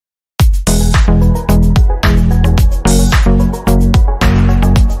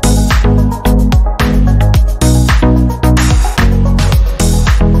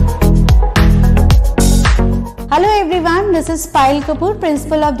this is Payal Kapoor,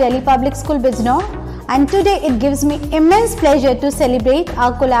 Principal of Delhi Public School Bijnor, and today it gives me immense pleasure to celebrate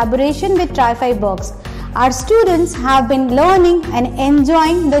our collaboration with TryFi Box. Our students have been learning and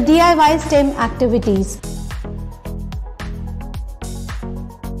enjoying the DIY STEM activities.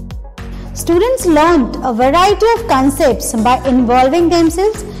 Students learned a variety of concepts by involving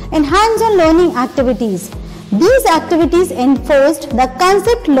themselves in hands-on learning activities. These activities enforced the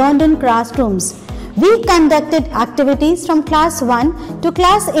concept learned in classrooms. We conducted activities from class 1 to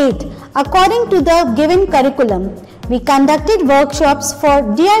class 8 according to the given curriculum. We conducted workshops for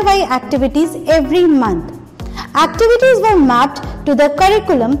DIY activities every month. Activities were mapped to the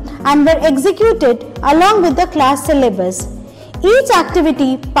curriculum and were executed along with the class syllabus. Each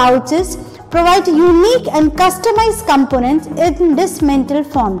activity pouches provide unique and customized components in this mental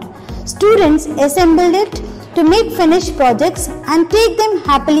form. Students assembled it to make finished projects and take them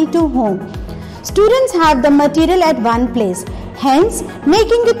happily to home. Students have the material at one place, hence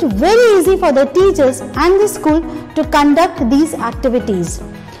making it very easy for the teachers and the school to conduct these activities.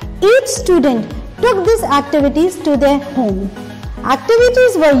 Each student took these activities to their home.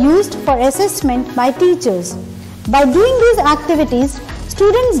 Activities were used for assessment by teachers. By doing these activities,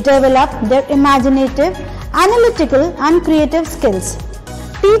 students developed their imaginative, analytical and creative skills.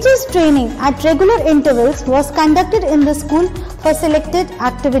 Teachers' training at regular intervals was conducted in the school for selected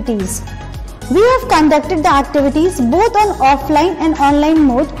activities. We have conducted the activities both on offline and online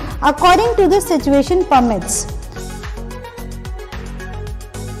mode according to the situation permits.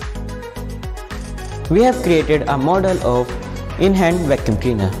 We have created a model of in-hand vacuum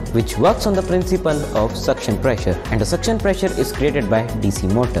cleaner which works on the principle of suction pressure, and the suction pressure is created by DC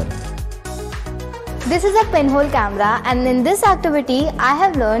motor. This is a pinhole camera, and in this activity I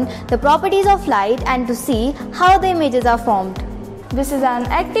have learned the properties of light and to see how the images are formed. This is an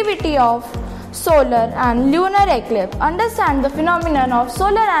activity of solar and lunar eclipse. Understand the phenomenon of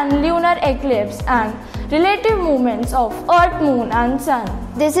solar and lunar eclipse and relative movements of Earth, Moon and Sun.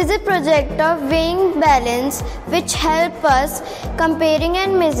 This is a project of weighing balance which help us comparing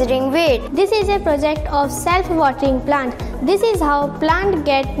and measuring weight. This is a project of self-watering plant. This is how plant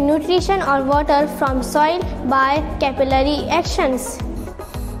get nutrition or water from soil by capillary actions.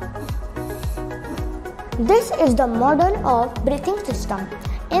 This is the model of breathing system.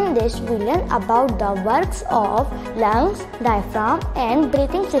 In this we learn about the works of lungs, diaphragm and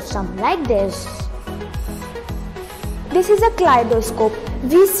breathing system like this. This is a kaleidoscope.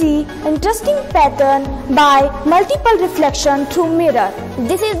 We see interesting pattern by multiple reflection through mirror.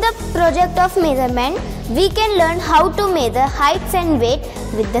 This is the project of measurement. We can learn how to measure heights and weight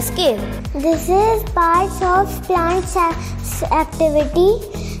with the scale. This is parts of plant activity.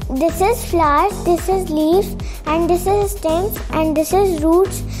 This is flowers, this is leaves, and this is stems, and this is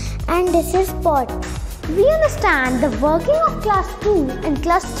roots, and this is pot. We understand the working of class 2 and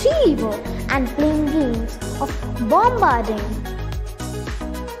class 3 work and playing games of bombarding.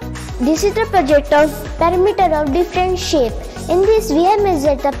 This is the project of perimeter of different shape. In this we have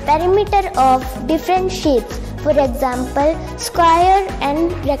measured the perimeter of different shapes. For example, square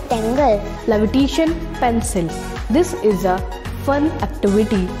and rectangle. Levitation pencil. This is a fun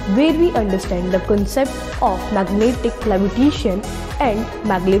activity where we understand the concept of magnetic levitation and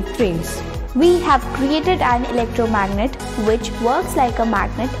maglev trains. We have created an electromagnet which works like a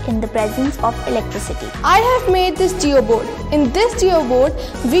magnet in the presence of electricity. I have made this geoboard. In this geoboard,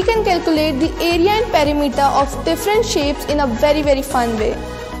 we can calculate the area and perimeter of different shapes in a very fun way.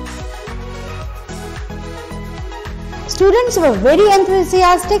 Students were very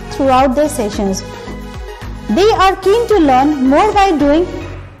enthusiastic throughout their sessions. They are keen to learn more by doing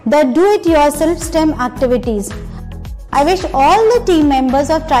the do-it-yourself STEM activities. I wish all the team members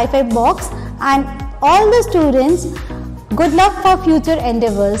of TryFi Box and all the students good luck for future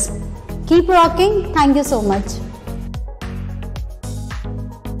endeavors. Keep rocking. Thank you so much.